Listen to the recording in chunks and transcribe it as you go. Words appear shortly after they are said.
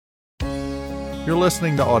You're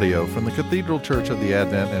listening to audio from the Cathedral Church of the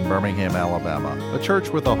Advent in Birmingham, Alabama, a church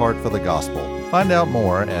with a heart for the gospel. Find out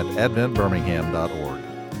more at adventbirmingham.org.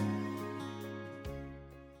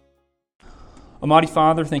 Almighty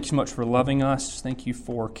Father, thank you so much for loving us. Thank you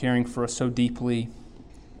for caring for us so deeply.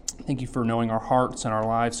 Thank you for knowing our hearts and our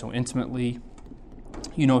lives so intimately.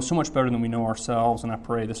 You know so much better than we know ourselves, and I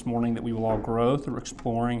pray this morning that we will all grow through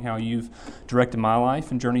exploring how you've directed my life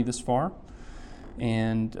and journeyed this far,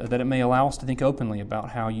 and that it may allow us to think openly about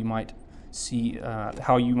how you might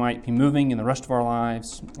how you might be moving in the rest of our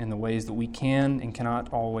lives in the ways that we can and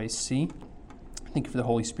cannot always see. Thank you for the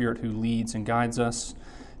Holy Spirit who leads and guides us.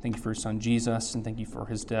 Thank you for your Son, Jesus, and thank you for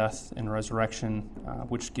his death and resurrection,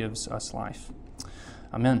 which gives us life.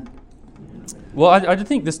 Amen. Well, I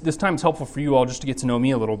think this time is helpful for you all just to get to know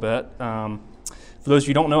me a little bit. For those of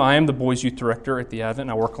you who don't know, I am the Boys Youth Director at the Advent,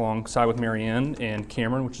 and I work alongside with Marianne and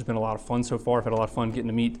Cameron, which has been a lot of fun so far. I've had a lot of fun getting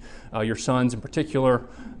to meet your sons in particular.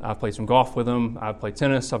 I've played some golf with them. I've played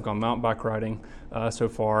tennis. I've gone mountain bike riding so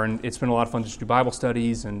far, and it's been a lot of fun just to do Bible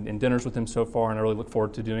studies and dinners with them so far, and I really look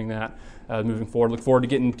forward to doing that moving forward. Look forward to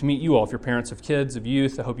getting to meet you all. If you're parents of kids, of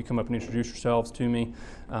youth, I hope you come up and introduce yourselves to me,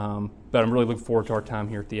 but I'm really looking forward to our time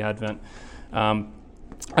here at the Advent.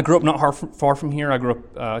 I grew up not far from here. I grew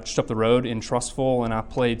up just up the road in Trussville, and I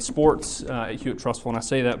played sports at Hewitt Trussville. And I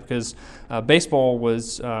say that because baseball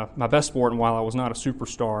was my best sport, and while I was not a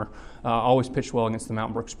superstar, I always pitched well against the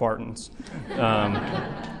Mountain Brook Spartans. I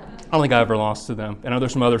don't think I ever lost to them. I know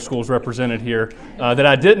there's some other schools represented here that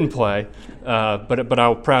I didn't play, but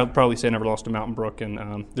I'll proudly say I never lost to Mountain Brook,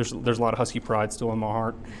 and there's a lot of Husky pride still in my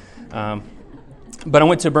heart. But I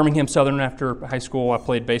went to Birmingham Southern after high school. I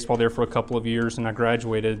played baseball there for a couple of years, and I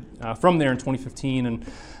graduated from there in 2015.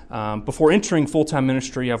 And before entering full-time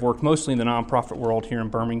ministry, I've worked mostly in the nonprofit world here in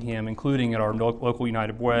Birmingham, including at our local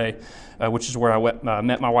United Way, which is where I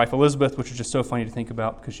met my wife Elizabeth, which is just so funny to think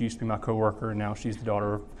about because she used to be my coworker, and now she's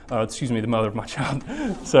the the mother of my child.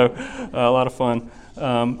 So a lot of fun.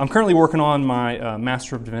 I'm currently working on my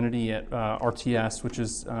Master of Divinity at RTS, which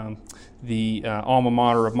is the alma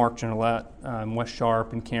mater of Mark Genelette, Wes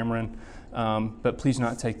Sharp, and Cameron. But please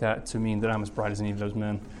not take that to mean that I'm as bright as any of those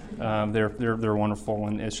men. They're wonderful,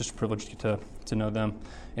 and it's just a privilege to get to know them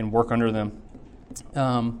and work under them.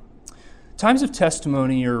 Times of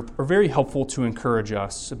testimony are very helpful to encourage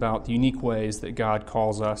us about the unique ways that God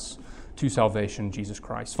calls us to salvation in Jesus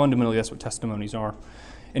Christ. Fundamentally, that's what testimonies are.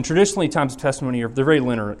 And traditionally, times of testimony they're very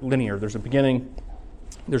linear. There's a beginning,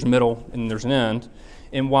 there's a middle, and there's an end.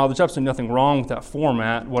 And while there's absolutely nothing wrong with that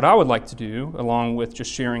format, what I would like to do, along with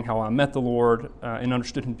just sharing how I met the Lord and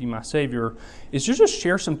understood Him to be my Savior, is to just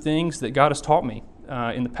share some things that God has taught me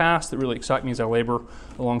in the past that really excite me as I labor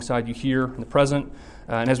alongside you here in the present,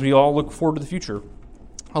 and as we all look forward to the future.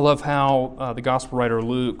 I love how the gospel writer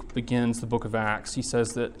Luke begins the book of Acts. He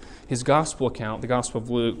says that his gospel account, the Gospel of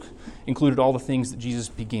Luke, included all the things that Jesus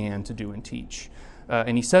began to do and teach.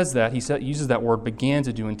 And he says that, uses that word began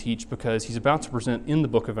to do and teach because he's about to present in the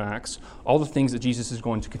book of Acts all the things that Jesus is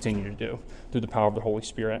going to continue to do through the power of the Holy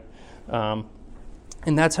Spirit. And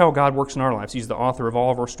that's how God works in our lives. He's the author of all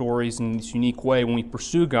of our stories in this unique way. When we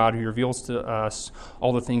pursue God, He reveals to us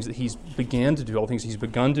all the things that He's began to do, all the things He's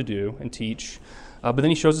begun to do and teach. But then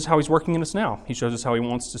He shows us how He's working in us now. He shows us how He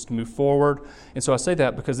wants us to move forward. And so I say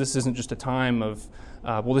that because this isn't just a time of,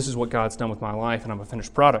 this is what God's done with my life and I'm a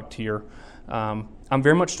finished product here. I'm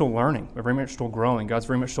very much still learning. I'm very much still growing. God's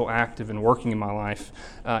very much still active and working in my life.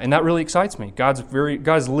 And that really excites me.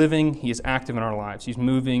 God's living. He is active in our lives. He's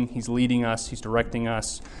moving. He's leading us. He's directing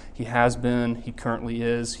us. He has been. He currently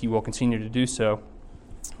is. He will continue to do so.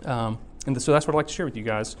 And so that's what I'd like to share with you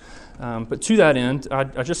guys. But to that end,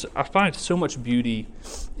 I find so much beauty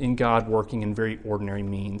in God working in very ordinary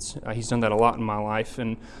means. He's done that a lot in my life.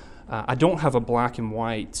 And I don't have a black and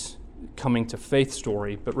white coming to faith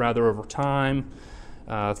story, but rather over time,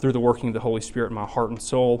 through the working of the Holy Spirit in my heart and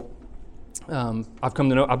soul, I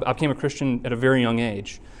became a Christian at a very young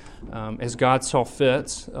age. As God saw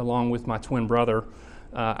fit, along with my twin brother,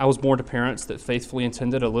 I was born to parents that faithfully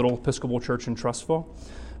attended a little Episcopal church in Trussville.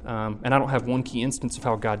 And I don't have one key instance of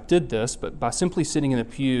how God did this, but by simply sitting in the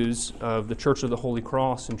pews of the Church of the Holy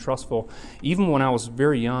Cross in Trussville, even when I was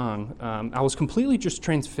very young, I was completely just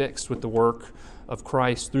transfixed with the work of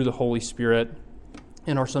Christ through the Holy Spirit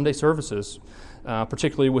in our Sunday services,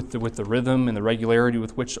 particularly with the rhythm and the regularity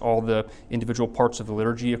with which all the individual parts of the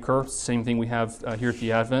liturgy occur. Same thing we have here at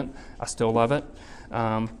the Advent. I still love it.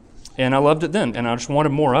 And I loved it then, and I just wanted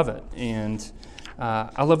more of it. And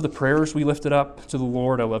I love the prayers we lifted up to the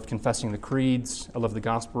Lord. I love confessing the creeds. I love the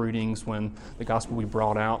gospel readings when the gospel we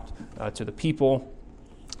brought out to the people.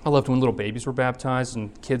 I loved when little babies were baptized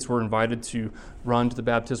and kids were invited to run to the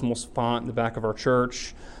baptismal font in the back of our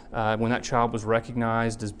church. When that child was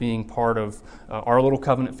recognized as being part of our little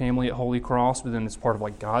covenant family at Holy Cross, but then it's part of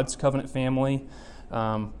like God's covenant family.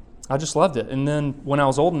 I just loved it. And then when I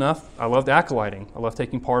was old enough, I loved acolyting. I loved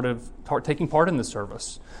taking part in the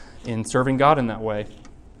service and serving God in that way.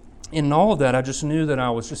 In all of that, I just knew that I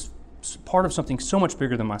was just part of something so much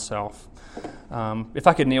bigger than myself. If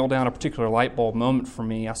I could nail down a particular light bulb moment for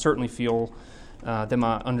me, I certainly feel that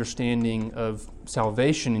my understanding of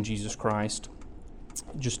salvation in Jesus Christ,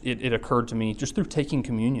 it occurred to me just through taking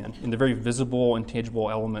communion in the very visible and tangible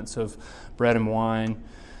elements of bread and wine,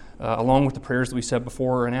 along with the prayers that we said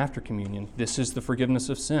before and after communion. This is the forgiveness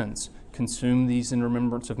of sins. Consume these in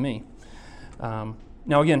remembrance of me.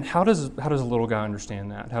 Now again, how does a little guy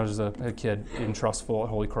understand that? How does a kid in Trustful at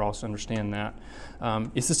Holy Cross understand that?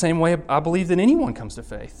 It's the same way I believe that anyone comes to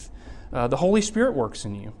faith. The Holy Spirit works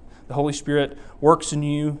in you. The Holy Spirit works in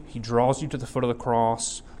you. He draws you to the foot of the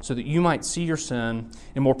cross so that you might see your sin,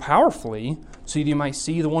 and more powerfully, so that you might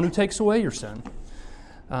see the one who takes away your sin.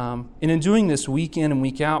 And in doing this week in and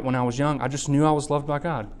week out when I was young, I just knew I was loved by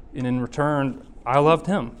God. And in return, I loved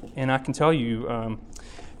Him. And I can tell you,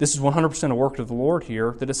 this is 100% a work of the Lord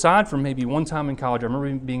here, that aside from maybe one time in college, I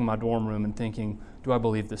remember being in my dorm room and thinking, do I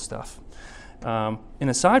believe this stuff? And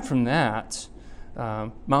aside from that,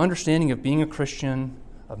 my understanding of being a Christian,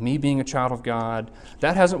 of me being a child of God,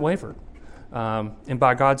 that hasn't wavered. And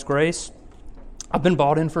by God's grace, I've been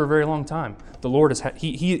bought in for a very long time. The Lord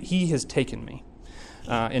He has taken me.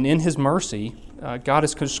 And in His mercy, God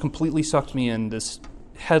has just completely sucked me in this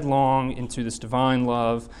headlong into this divine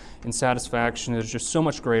love and satisfaction that is just so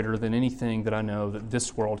much greater than anything that I know that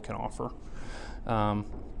this world can offer.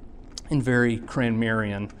 In very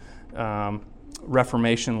Cranmerian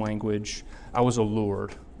Reformation language, I was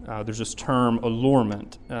allured. There's this term,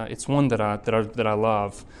 allurement. It's one that I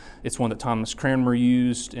love. It's one that Thomas Cranmer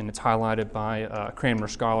used, and it's highlighted by a Cranmer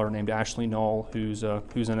scholar named Ashley Null, who's a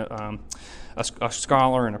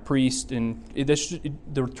scholar and a priest. And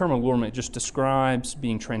the term allurement just describes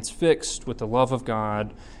being transfixed with the love of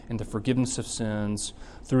God and the forgiveness of sins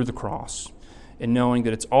through the cross, and knowing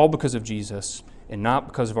that it's all because of Jesus and not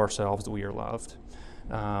because of ourselves that we are loved.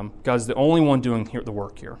 God's the only one doing the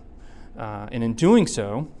work here. And in doing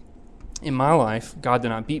so, in my life, God did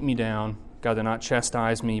not beat me down. God did not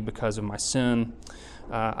chastise me because of my sin.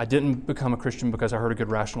 I didn't become a Christian because I heard a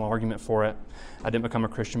good rational argument for it. I didn't become a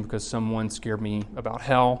Christian because someone scared me about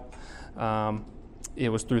hell. It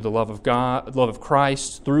was through the love of God, love of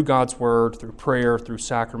Christ, through God's Word, through prayer, through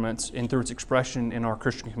sacraments, and through its expression in our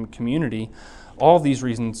Christian community. All of these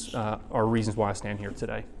reasons are reasons why I stand here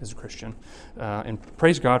today as a Christian. And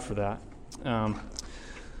praise God for that.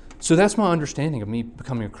 So that's my understanding of me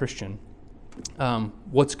becoming a Christian.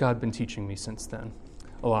 What's God been teaching me since then?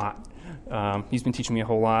 A lot. He's been teaching me a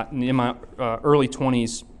whole lot. And in my early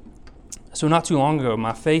 20s, so not too long ago,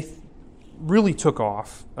 my faith really took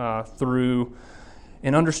off through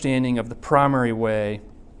an understanding of the primary way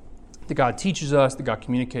that God teaches us, that God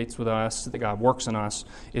communicates with us, that God works in us,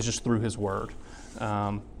 is just through His Word.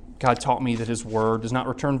 God taught me that His Word does not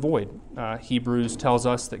return void. Hebrews tells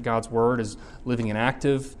us that God's Word is living and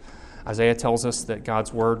active. Isaiah tells us that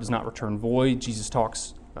God's Word does not return void. Jesus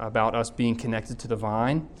talks about us being connected to the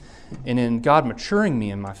vine. And in God maturing me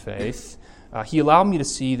in my faith, He allowed me to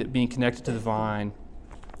see that being connected to the vine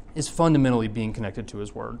is fundamentally being connected to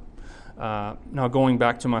His Word. Now, going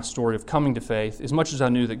back to my story of coming to faith, as much as I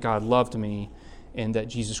knew that God loved me and that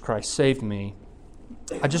Jesus Christ saved me,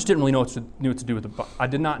 I just didn't really know what to do with I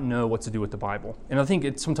did not know what to do with the Bible. And I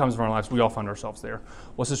think sometimes in our lives we all find ourselves there.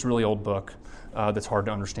 What's this really old book that's hard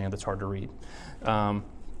to understand, that's hard to read? And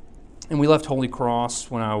we left Holy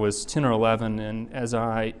Cross when I was 10 or 11, and as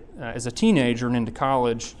a teenager and into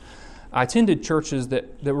college, I attended churches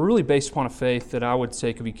that were really based upon a faith that I would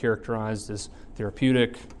say could be characterized as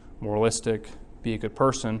therapeutic, moralistic, be a good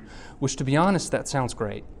person, which, to be honest, that sounds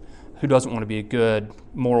great. Who doesn't want to be a good,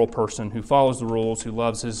 moral person who follows the rules, who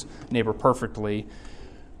loves his neighbor perfectly?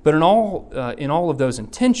 But in all of those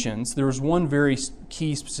intentions, there was one very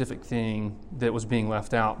key specific thing that was being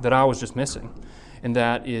left out that I was just missing, and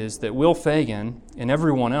that is that Will Fagan and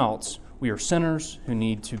everyone else, we are sinners who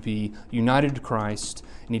need to be united to Christ,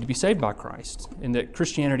 need to be saved by Christ, and that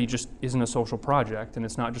Christianity just isn't a social project, and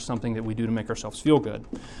it's not just something that we do to make ourselves feel good.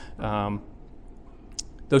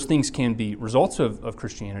 Those things can be results of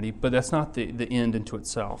Christianity, but that's not the end into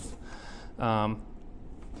itself.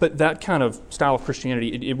 But that kind of style of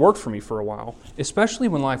Christianity, it worked for me for a while, especially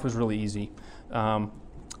when life was really easy. I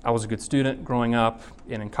was a good student growing up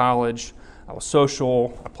and in college. I was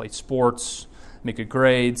social. I played sports. make good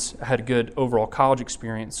grades. I had a good overall college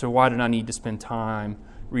experience. So why did I need to spend time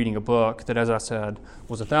reading a book that, as I said,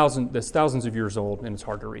 that's thousands of years old and it's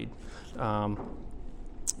hard to read? And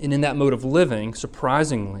in that mode of living,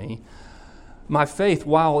 surprisingly, my faith,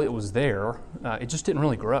 while it was there, it just didn't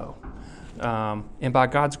really grow. And by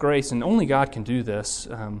God's grace, and only God can do this,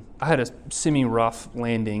 I had a semi-rough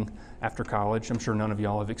landing after college. I'm sure none of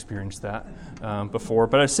y'all have experienced that before,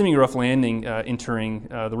 but a semi-rough landing entering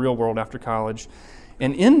the real world after college.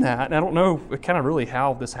 And in that, and I don't know kind of really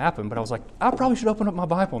how this happened, but I was like, I probably should open up my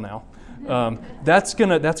Bible now. That's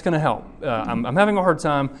gonna help. I'm having a hard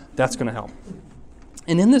time. That's gonna help.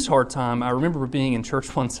 And in this hard time, I remember being in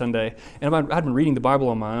church one Sunday, and I'd been reading the Bible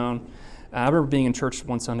on my own. I remember being in church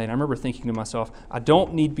one Sunday, and I remember thinking to myself, I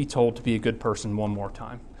don't need to be told to be a good person one more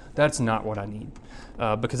time. That's not what I need,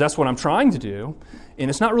 because that's what I'm trying to do, and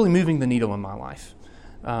it's not really moving the needle in my life.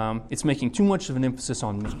 It's making too much of an emphasis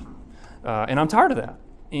on me, and I'm tired of that.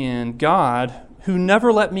 And God, who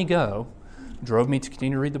never let me go, drove me to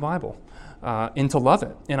continue to read the Bible and to love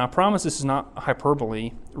it. And I promise this is not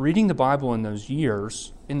hyperbole. Reading the Bible in those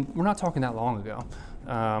years, and we're not talking that long ago,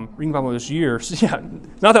 reading the Bible in those years,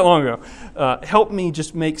 not that long ago, helped me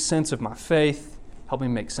just make sense of my faith, helped me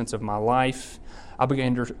make sense of my life. I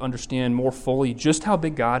began to understand more fully just how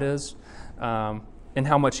big God is, and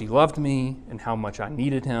how much He loved me, and how much I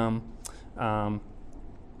needed Him.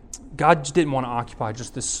 God just didn't want to occupy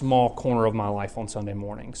just this small corner of my life on Sunday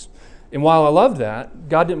mornings. And while I loved that,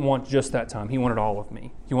 God didn't want just that time. He wanted all of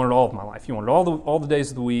me. He wanted all of my life. He wanted all the days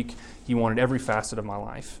of the week. He wanted every facet of my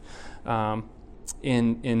life.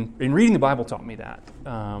 In reading the Bible taught me that.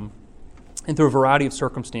 And through a variety of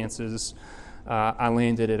circumstances, I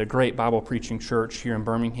landed at a great Bible preaching church here in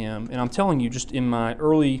Birmingham. And I'm telling you, just in my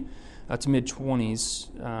early to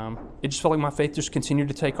mid-20s, it just felt like my faith just continued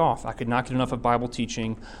to take off. I could not get enough of Bible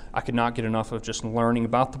teaching. I could not get enough of just learning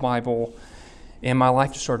about the Bible. And my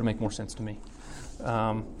life just started to make more sense to me.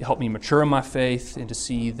 It helped me mature in my faith and to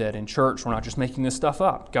see that in church we're not just making this stuff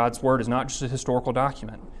up. God's Word is not just a historical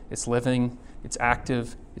document. It's living, it's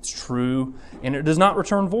active, it's true, and it does not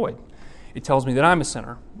return void. It tells me that I'm a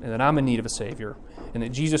sinner and that I'm in need of a Savior, and that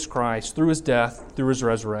Jesus Christ, through His death, through His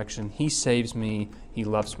resurrection, He saves me, He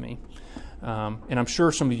loves me. And I'm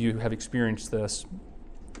sure some of you have experienced this.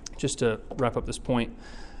 Just to wrap up this point,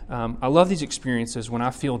 I love these experiences when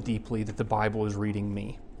I feel deeply that the Bible is reading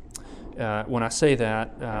me. When I say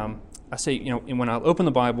that, I say, when I open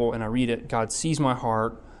the Bible and I read it, God sees my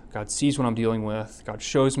heart, God sees what I'm dealing with, God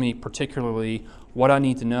shows me particularly what I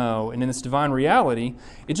need to know, and in this divine reality,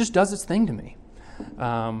 it just does its thing to me.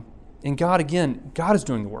 And God is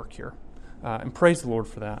doing the work here, and praise the Lord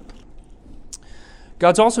for that.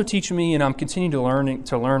 God's also teaching me, and I'm continuing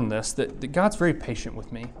to learn this, that God's very patient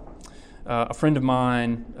with me. A friend of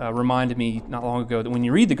mine reminded me not long ago that when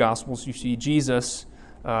you read the Gospels, you see Jesus,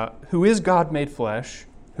 who is God made flesh,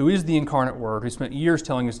 who is the incarnate Word, who spent years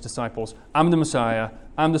telling His disciples, I'm the Messiah,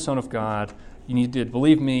 I'm the Son of God, you need to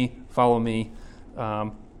believe me, follow me,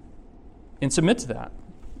 and submit to that.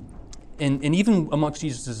 And even amongst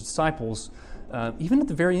Jesus' disciples, even at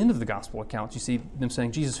the very end of the Gospel accounts, you see them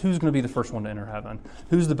saying, Jesus, who's going to be the first one to enter heaven?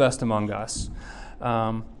 Who's the best among us?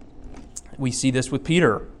 We see this with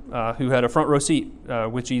Peter, who had a front row seat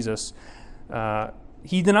with Jesus.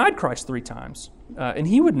 He denied Christ 3 times, and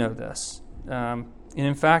he would know this. And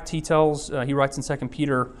in fact, he writes in 2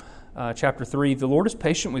 Peter chapter 3, the Lord is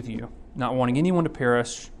patient with you, not wanting anyone to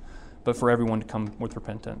perish, but for everyone to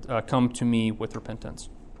come to me with repentance.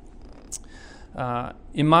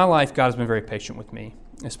 In my life, God has been very patient with me,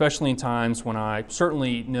 especially in times when I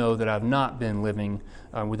certainly know that I've not been living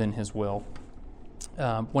within His will.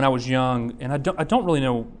 When I was young, and I don't really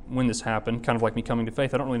know when this happened, kind of like me coming to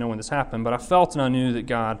faith, I don't really know when this happened, but I felt and I knew that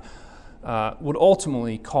God would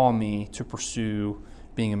ultimately call me to pursue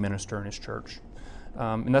being a minister in His church.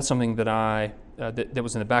 And that's something that that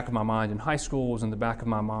was in the back of my mind in high school, was in the back of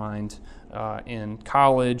my mind in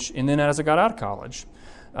college, and then as I got out of college.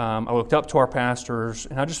 I looked up to our pastors,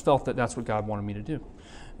 and I just felt that that's what God wanted me to do.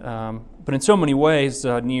 But in so many ways,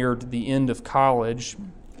 neared the end of college,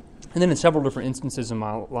 and then in several different instances in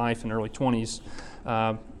my life in the early 20s,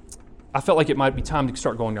 I felt like it might be time to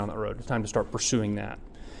start going down that road. It's time to start pursuing that,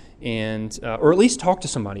 and or at least talk to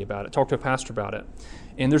somebody about it, talk to a pastor about it.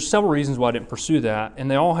 And there's several reasons why I didn't pursue that, and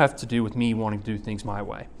they all have to do with me wanting to do things my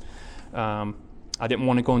way. I didn't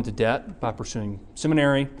want to go into debt by pursuing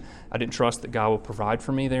seminary. I didn't trust that God would provide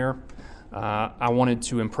for me there. I wanted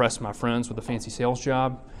to impress my friends with a fancy sales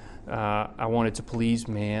job. I wanted to please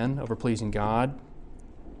man over pleasing God.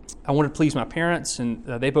 I wanted to please my parents, and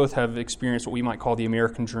they both have experienced what we might call the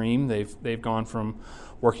American dream. They've gone from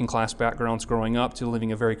working class backgrounds growing up to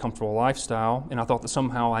living a very comfortable lifestyle, and I thought that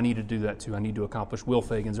somehow I needed to do that too. I need to accomplish Will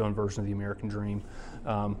Fagan's own version of the American dream,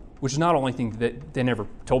 which is not only thing that they never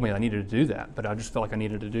told me I needed to do that, but I just felt like I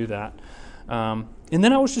needed to do that. And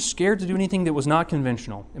then I was just scared to do anything that was not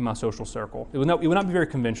conventional in my social circle. It would not be very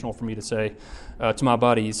conventional for me to say to my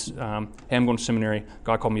buddies, hey, I'm going to seminary,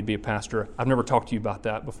 God called me to be a pastor. I've never talked to you about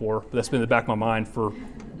that before, but that's been in the back of my mind for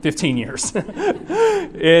 15 years.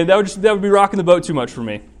 And that would be rocking the boat too much for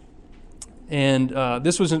me. And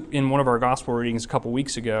this was in one of our gospel readings a couple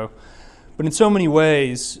weeks ago. But in so many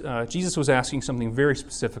ways, Jesus was asking something very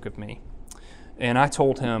specific of me. And I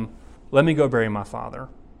told him, let me go bury my father.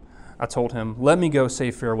 I told him, let me go say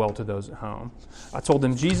farewell to those at home. I told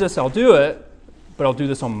him, Jesus, I'll do it, but I'll do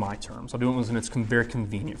this on my terms. I'll do it when it's very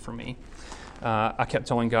convenient for me. I kept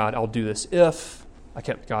telling God, I'll do this if. I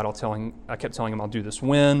kept telling him I'll do this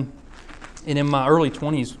when. And in my early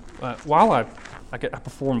 20s, while I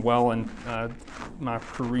performed well in my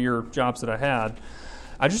career jobs that I had,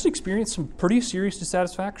 I just experienced some pretty serious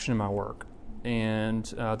dissatisfaction in my work. And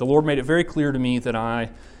the Lord made it very clear to me that I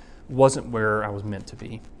wasn't where I was meant to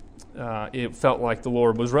be. It felt like the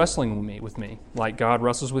Lord was wrestling with me, like God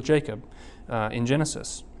wrestles with Jacob in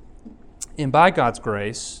Genesis. And by God's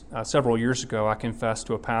grace, several years ago, I confessed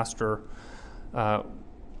to a pastor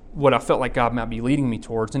what I felt like God might be leading me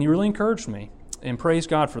towards, and he really encouraged me. And praise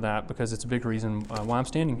God for that, because it's a big reason why I'm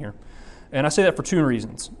standing here. And I say that for two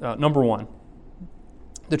reasons. Number one,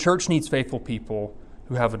 the church needs faithful people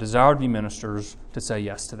who have a desire to be ministers to say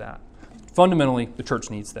yes to that. Fundamentally, the church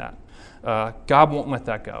needs that. God won't let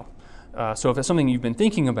that go. So if it's something you've been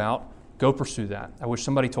thinking about, go pursue that. I wish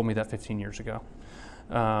somebody told me that 15 years ago.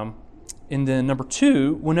 And then number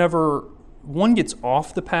two, whenever one gets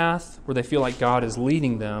off the path where they feel like God is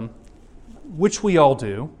leading them, which we all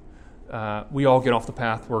do, we all get off the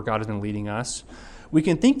path where God has been leading us, we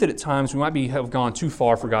can think that at times we might have gone too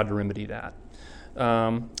far for God to remedy that.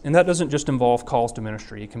 And that doesn't just involve calls to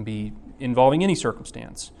ministry. It can be involving any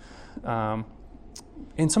circumstance. And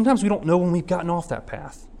sometimes we don't know when we've gotten off that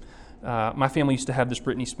path. My family used to have this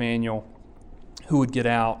Brittany Spaniel who would get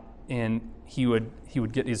out, and he's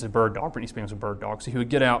a bird dog. Brittany Spaniel's a bird dog. So he would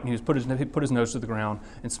get out and he'd put his nose to the ground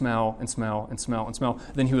and smell and smell and smell and smell.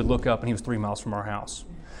 Then he would look up and he was 3 miles from our house.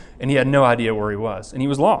 And he had no idea where he was. And he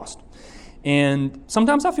was lost. And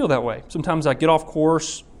sometimes I feel that way. Sometimes I get off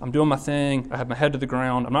course. I'm doing my thing. I have my head to the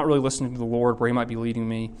ground. I'm not really listening to the Lord where he might be leading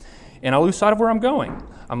me. And I lose sight of where I'm going.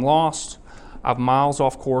 I'm lost. I'm miles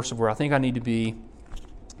off course of where I think I need to be.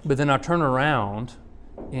 But then I turn around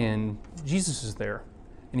and Jesus is there.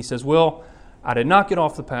 And he says, Will, I did not get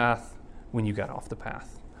off the path when you got off the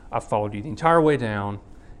path. I've followed you the entire way down,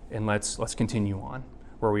 and let's continue on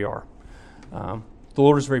where we are. The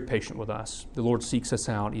Lord is very patient with us. The Lord seeks us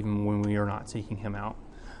out even when we are not seeking him out.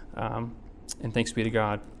 And thanks be to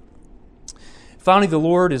God. Finally, the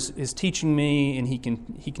Lord is teaching me, and he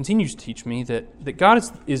continues to teach me, that God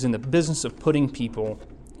is in the business of putting people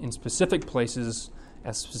in specific places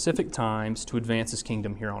at specific times to advance his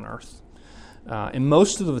kingdom here on earth. And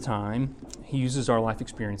most of the time, he uses our life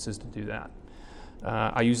experiences to do that.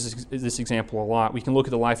 I use this example a lot. We can look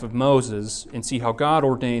at the life of Moses and see how God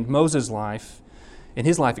ordained Moses' life and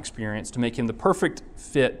his life experience to make him the perfect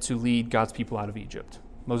fit to lead God's people out of Egypt.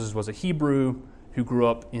 Moses was a Hebrew who grew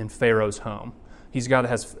up in Pharaoh's home. He's a guy that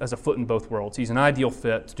has a foot in both worlds. He's an ideal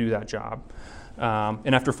fit to do that job.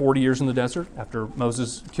 And after 40 years in the desert, after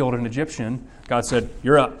Moses killed an Egyptian, God said,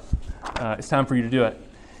 you're up. It's time for you to do it.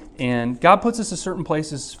 And God puts us in certain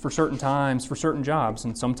places for certain times, for certain jobs.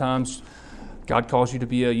 And sometimes God calls you to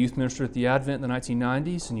be a youth minister at the Advent in the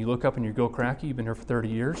 1990s, and you look up and you go cracky. You've been here for 30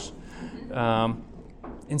 years.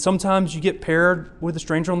 And sometimes you get paired with a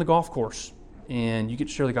stranger on the golf course, and you get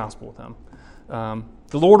to share the gospel with them.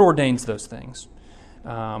 The Lord ordains those things.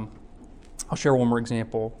 I'll share one more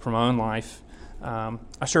example from my own life.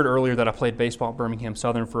 I shared earlier that I played baseball at Birmingham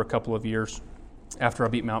Southern for a couple of years after I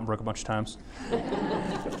beat Mountain Brook a bunch of times.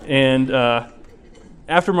 And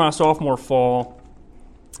after my sophomore fall,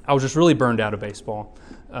 I was just really burned out of baseball.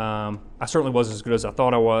 I certainly wasn't as good as I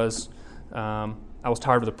thought I was. I was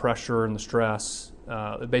tired of the pressure and the stress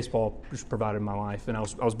that baseball just provided in my life, and I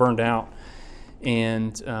was burned out.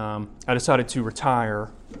 And I decided to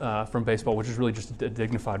retire from baseball, which is really just a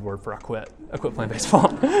dignified word for I quit. I quit playing baseball.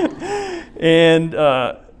 And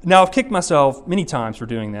now I've kicked myself many times for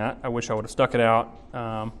doing that. I wish I would have stuck it out.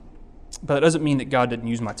 But that doesn't mean that God didn't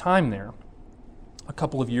use my time there. A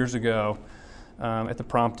couple of years ago, at the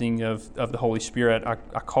prompting of the Holy Spirit, I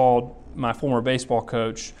called my former baseball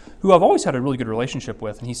coach, who I've always had a really good relationship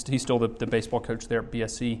with, and he's still the baseball coach there at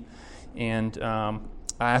BSC. And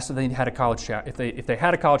I asked if they had a college if they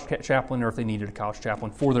had a college chaplain, or if they needed a college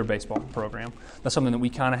chaplain for their baseball program. That's something that we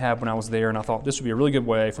kind of had when I was there, and I thought this would be a really good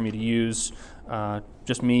way for me to use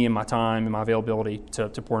just me and my time and my availability to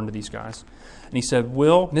pour into these guys. And he said,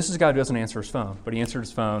 Will, and this is a guy who doesn't answer his phone, but he answered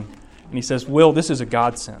his phone, and he says, Will, this is a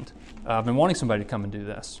godsend. I've been wanting somebody to come and do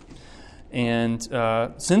this. And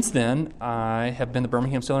since then, I have been the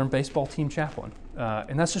Birmingham Southern baseball team chaplain.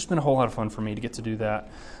 And that's just been a whole lot of fun for me to get to do that.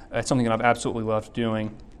 It's something that I've absolutely loved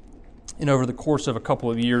doing. And over the course of a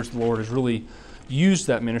couple of years, the Lord has really used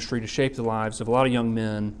that ministry to shape the lives of a lot of young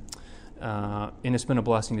men. And it's been a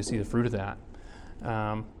blessing to see the fruit of that.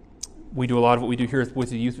 We do a lot of what we do here with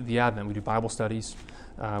the youth of the Advent. We do Bible studies.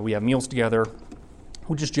 We have meals together.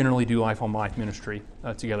 We just generally do life on life ministry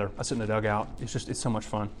together. I sit in the dugout. It's so much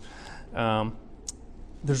fun.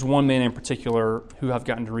 There's one man in particular who I've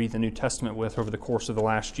gotten to read the New Testament with over the course of the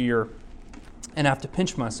last year, and I have to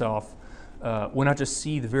pinch myself when I just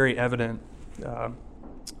see the very evident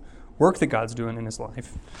work that God's doing in his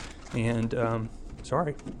life. And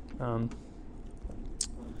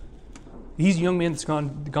he's a young man that's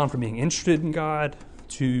gone from being interested in God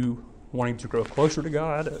to wanting to grow closer to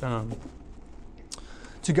God,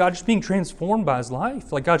 to God just being transformed by his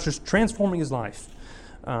life. Like God's just transforming his life.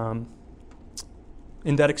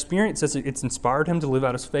 In that experience, it's inspired him to live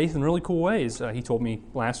out his faith in really cool ways. He told me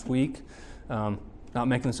last week, not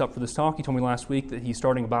making this up for this talk, he told me last week that he's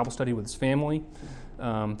starting a Bible study with his family,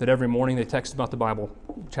 that every morning they text about the Bible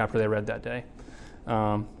chapter they read that day.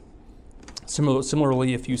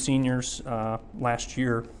 Similarly, a few seniors last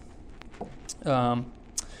year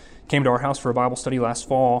came to our house for a Bible study last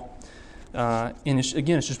fall. And it's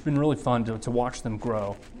just been really fun to watch them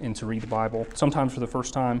grow and to read the Bible, sometimes for the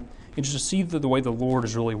first time, and just to see the way the Lord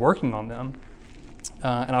is really working on them.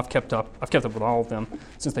 And I've kept up with all of them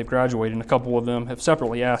since they've graduated, and a couple of them have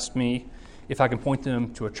separately asked me if I can point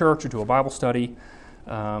them to a church or to a Bible study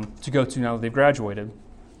to go to now that they've graduated.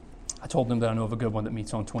 I told them that I know of a good one that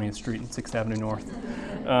meets on 20th Street and 6th Avenue North.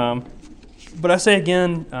 But I say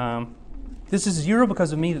again, this is zero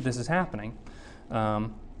because of me that this is happening.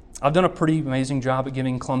 I've done a pretty amazing job at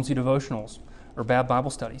giving clumsy devotionals or bad Bible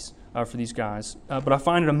studies for these guys. But I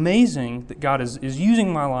find it amazing that God is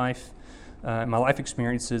using my life, my life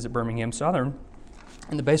experiences at Birmingham Southern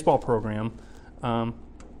and the baseball program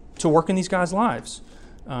to work in these guys' lives.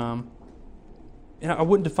 And I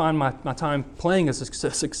wouldn't define my time playing as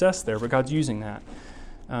a success there, but God's using that.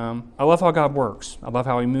 I love how God works. I love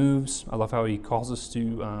how he moves. I love how he calls us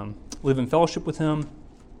to live in fellowship with him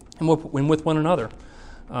and with one another.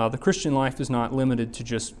 The Christian life is not limited to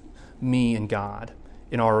just me and God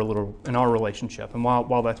in our relationship. And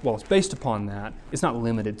while it's based upon that, it's not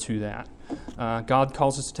limited to that. God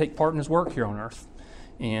calls us to take part in his work here on earth.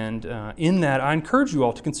 And in that, I encourage you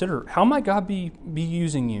all to consider, how might God be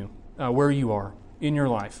using you where you are in your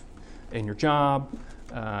life, in your job,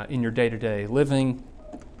 in your day-to-day living.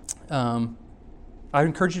 I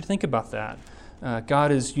encourage you to think about that.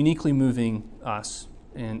 God is uniquely moving us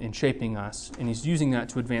and shaping us, and he's using that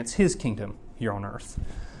to advance his kingdom here on earth.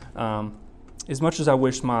 As much as I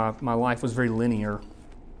wish my life was very linear,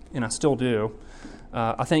 and I still do,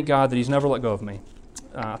 I thank God that he's never let go of me.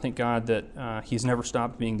 I thank God that he's never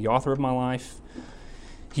stopped being the author of my life.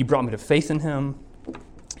 He brought me to faith in him.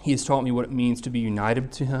 He has taught me what it means to be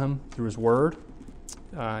united to him through his word.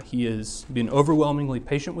 He has been overwhelmingly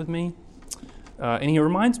patient with me. And he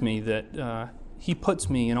reminds me that he puts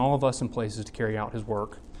me and all of us in places to carry out his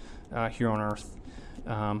work here on earth.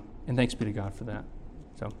 And thanks be to God for that.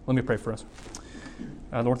 So let me pray for us.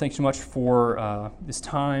 Lord, thanks so much for this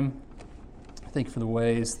time. Thank you for the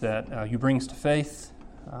ways that you bring us to faith.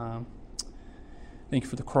 Thank you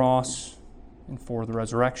for the cross and for the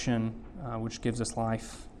resurrection, which gives us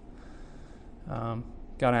life. God,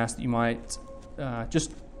 I ask that you might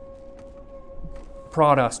just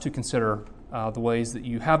prod us to consider the ways that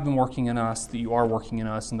you have been working in us, that you are working in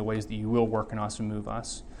us, and the ways that you will work in us and move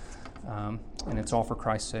us. And it's all for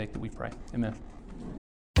Christ's sake that we pray. Amen.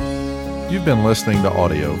 You've been listening to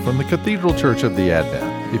audio from the Cathedral Church of the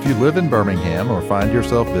Advent. If you live in Birmingham or find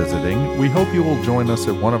yourself visiting, we hope you will join us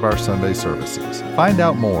at one of our Sunday services. Find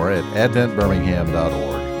out more at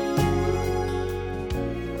adventbirmingham.org.